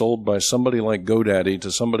things sold by somebody like GoDaddy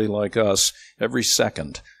to somebody like us every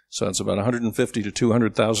second. So it's about 150 to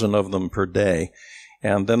 200,000 of them per day.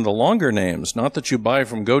 And then the longer names, not that you buy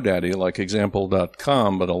from GoDaddy like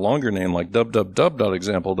example.com, but a longer name like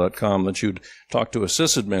www.example.com that you'd talk to a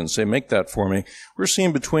sysadmin and say, make that for me. We're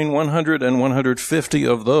seeing between 100 and 150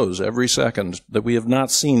 of those every second that we have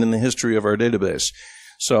not seen in the history of our database.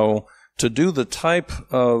 So to do the type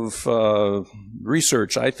of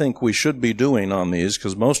research I think we should be doing on these,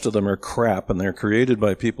 because most of them are crap and they're created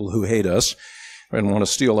by people who hate us and want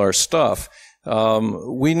to steal our stuff,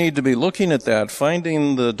 we need to be looking at that,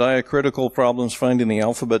 finding the diacritical problems, finding the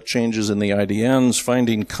alphabet changes in the IDNs,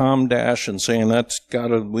 finding com dash and saying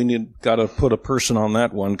we gotta put a person on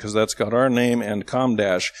that one because that's got our name and com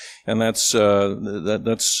dash, and that's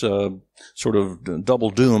sort of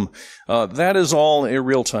double doom. That is all a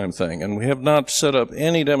real-time thing, and we have not set up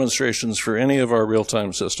any demonstrations for any of our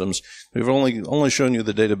real-time systems. We've only shown you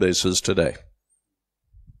the databases today.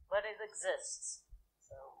 But it exists.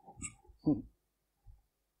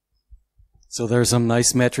 So there are some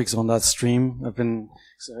nice metrics on that stream. I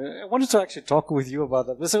wanted to actually talk with you about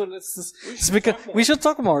that. So we should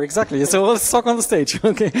talk more, exactly. So let's talk on the stage.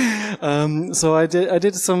 Okay. So I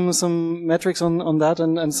did some metrics on that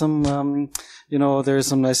and some, there's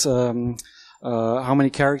some nice, how many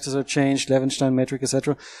characters are changed, Levenstein metric,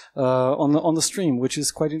 etc., on the stream, which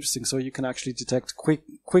is quite interesting. So you can actually detect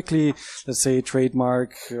quickly, let's say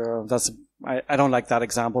trademark, I don't like that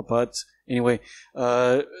example, but anyway,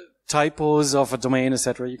 typos of a domain,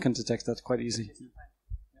 etc. You can detect that quite easy.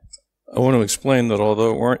 I want to explain that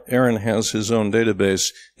although Aaron has his own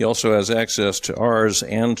database, he also has access to ours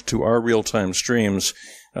and to our real-time streams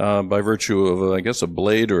by virtue of, I guess, a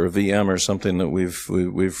blade or a VM or something that we've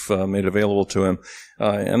made available to him.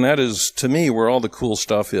 And that is, to me, where all the cool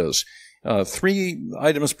stuff is. 3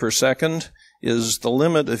 items per second is the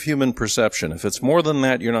limit of human perception. If it's more than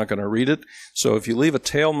that, you're not going to read it. So if you leave a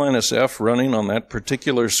tail -f running on that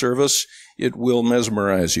particular service, it will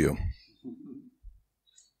mesmerize you.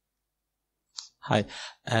 Hi.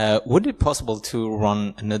 Would it be possible to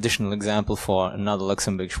run an additional example for another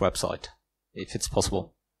Luxembourgish website, if it's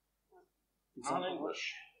possible? Non-English,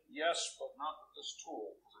 yes, but not with this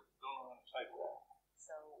tool, because I don't know how to type that.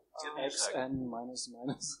 XN minus.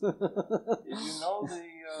 If you know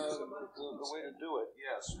the way to do it,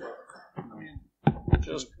 yes. But, I mean,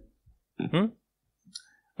 just...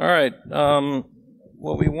 All right.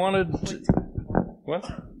 What we wanted to... What?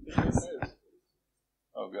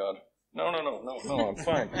 Oh, God. No, I'm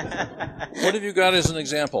fine. What have you got as an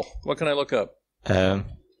example? What can I look up?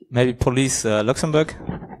 Maybe police Luxembourg?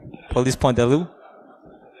 police.lu?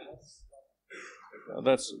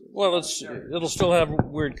 It'll still have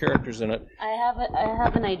weird characters in it. I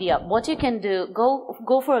have an idea. What you can do,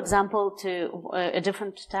 go for example to a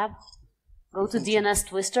different tab. Go to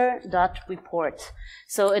dnstwister.report.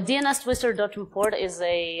 So a dnstwister.report is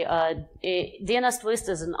a DNS-twist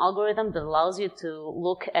is an algorithm that allows you to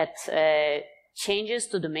look at changes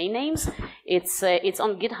to domain names. It's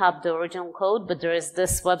on GitHub, the original code, but there is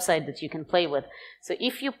this website that you can play with. So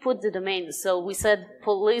if you put the domain, so we said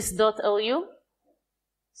police.lu.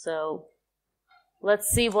 So let's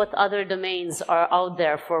see what other domains are out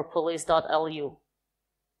there for police.lu.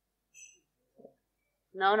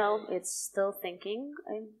 No, it's still thinking,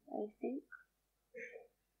 I think.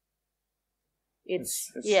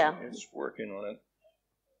 It's working on it.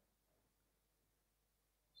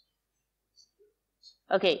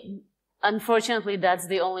 Okay, unfortunately that's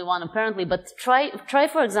the only one apparently, but try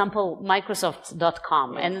for example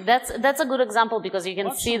Microsoft.com, and that's a good example because you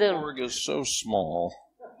can see the org is so small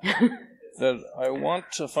that I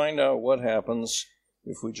want to find out what happens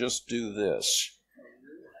if we just do this.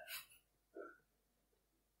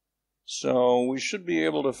 So we should be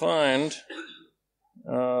able to find,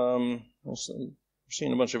 we're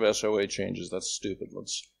seeing a bunch of SOA changes. That's stupid.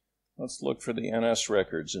 Let's look for the NS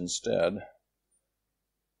records instead.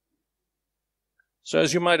 So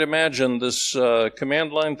as you might imagine, this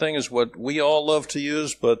command line thing is what we all love to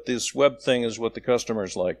use, but this web thing is what the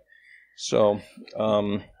customers like. So,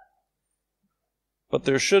 but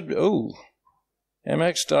there should be,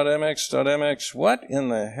 mx.mx.mx. What in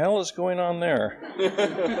the hell is going on there?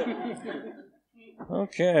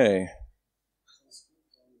 Okay.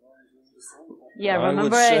 Yeah,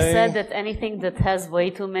 remember I said that anything that has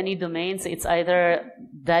way too many domains, it's either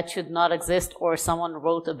that should not exist or someone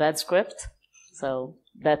wrote a bad script. So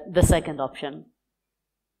that the second option.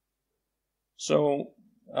 So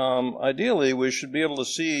ideally, we should be able to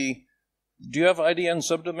see. Do you have IDN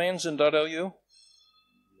subdomains in .lu?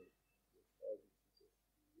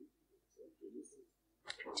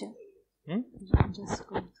 Just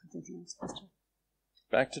go to the DNS Twister.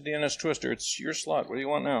 Back to DNS Twister. It's your slot. What do you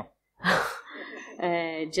want now?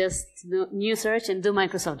 Just do new search and do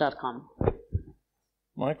Microsoft.com.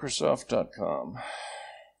 Microsoft.com.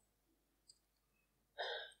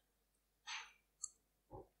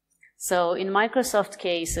 So in Microsoft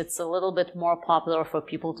case, it's a little bit more popular for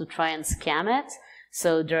people to try and scam it.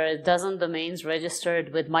 So there are a dozen domains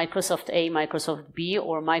registered with Microsoft A, Microsoft B,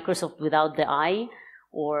 or Microsoft without the I,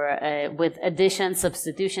 or with addition,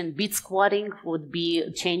 substitution. Bit squatting would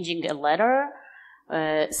be changing a letter.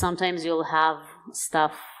 Sometimes you'll have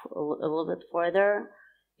stuff a little bit further.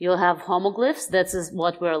 You'll have homoglyphs. That's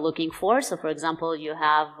what we're looking for. So for example, you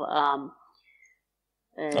have...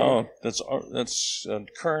 that's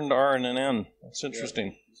kerned R and an N. That's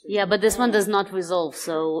interesting. Yeah, but this one does not resolve,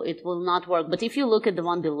 so it will not work. But if you look at the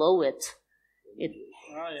one below it, you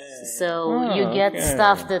get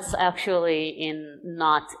stuff that's actually in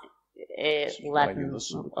not a Latin,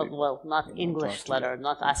 not English letter,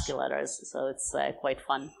 not ASCII letters. So it's quite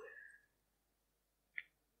fun.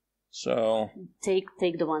 So take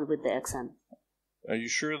the one with the accent. Are you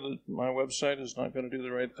sure that my website is not going to do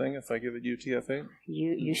the right thing if I give it UTF-8?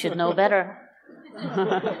 You should know better.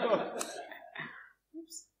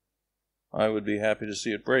 I would be happy to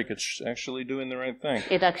see it break. It's actually doing the right thing.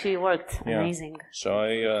 It actually worked. Yeah. Amazing. So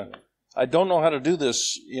I don't know how to do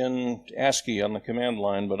this in ASCII on the command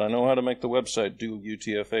line, but I know how to make the website do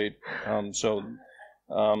UTF-8.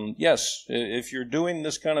 Yes, if you're doing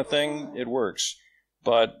this kind of thing, it works.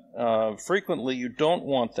 But frequently you don't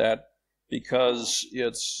want that, because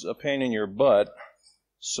it's a pain in your butt.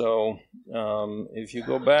 So if you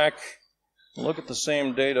go back, look at the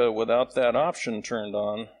same data without that option turned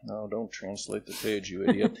on. No, don't translate the page, you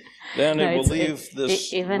idiot. Then it will leave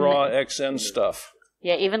this raw XN stuff.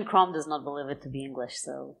 Yeah, even Chrome does not believe it to be English,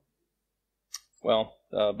 so... Well,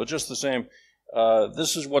 but just the same,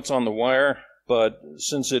 this is what's on the wire, but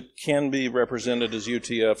since it can be represented as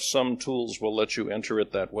UTF, some tools will let you enter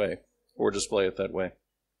it that way, or display it that way.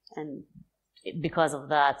 And because of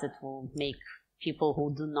that, it will make people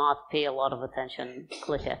who do not pay a lot of attention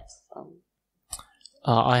click it.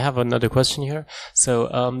 I have another question here. So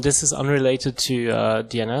this is unrelated to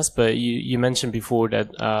DNS, but you mentioned before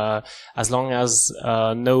that as long as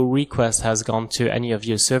no request has gone to any of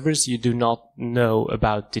your servers, you do not know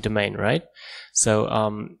about the domain, right? So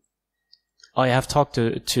I have talked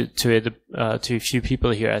to a few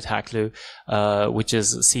people here at Hack.lu, which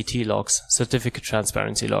is CT logs, certificate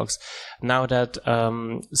transparency logs. Now that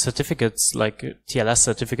certificates like TLS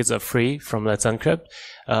certificates are free from Let's Encrypt,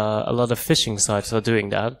 a lot of phishing sites are doing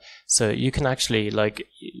that. So you can actually, like,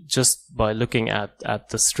 just by looking at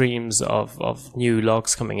the streams of new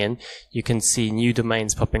logs coming in, you can see new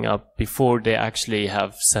domains popping up before they actually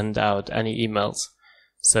have sent out any emails.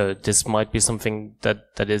 So this might be something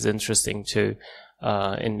that is interesting to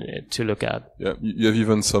look at. Yeah, you have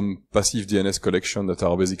even some passive DNS collection that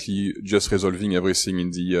are basically just resolving everything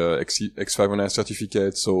in the X509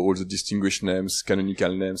 certificate, so all the distinguished names,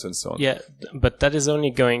 canonical names, and so on. Yeah, but that is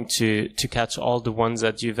only going to catch all the ones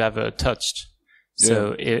that you've ever touched.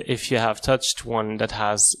 So if you have touched one that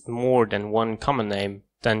has more than one common name,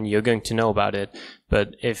 then you're going to know about it.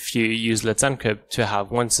 But if you use Let's Encrypt to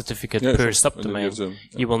have one certificate per subdomain,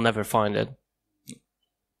 you will never find it.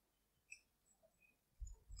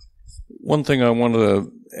 One thing I want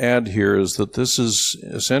to add here is that this is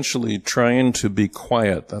essentially trying to be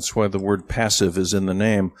quiet. That's why the word passive is in the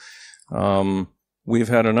name. We've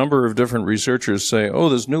had a number of different researchers say, oh,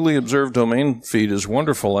 this newly observed domain feed is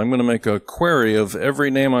wonderful. I'm going to make a query of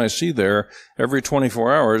every name I see there every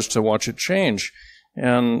 24 hours to watch it change.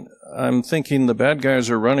 And I'm thinking the bad guys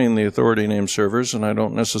are running the authority name servers, and I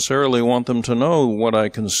don't necessarily want them to know what I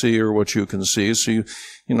can see or what you can see. So, you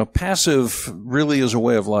know, passive really is a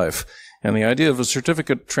way of life. And the idea of a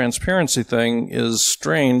certificate transparency thing is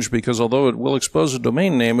strange because although it will expose a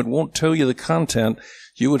domain name, it won't tell you the content.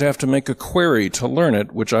 You would have to make a query to learn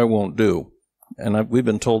it, which I won't do. And we've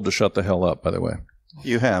been told to shut the hell up, by the way.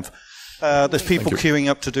 You have. There's people queuing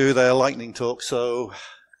up to do their lightning talk, so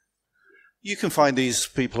you can find these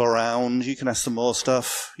people around. You can ask them more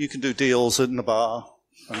stuff. You can do deals in the bar,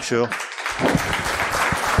 I'm sure.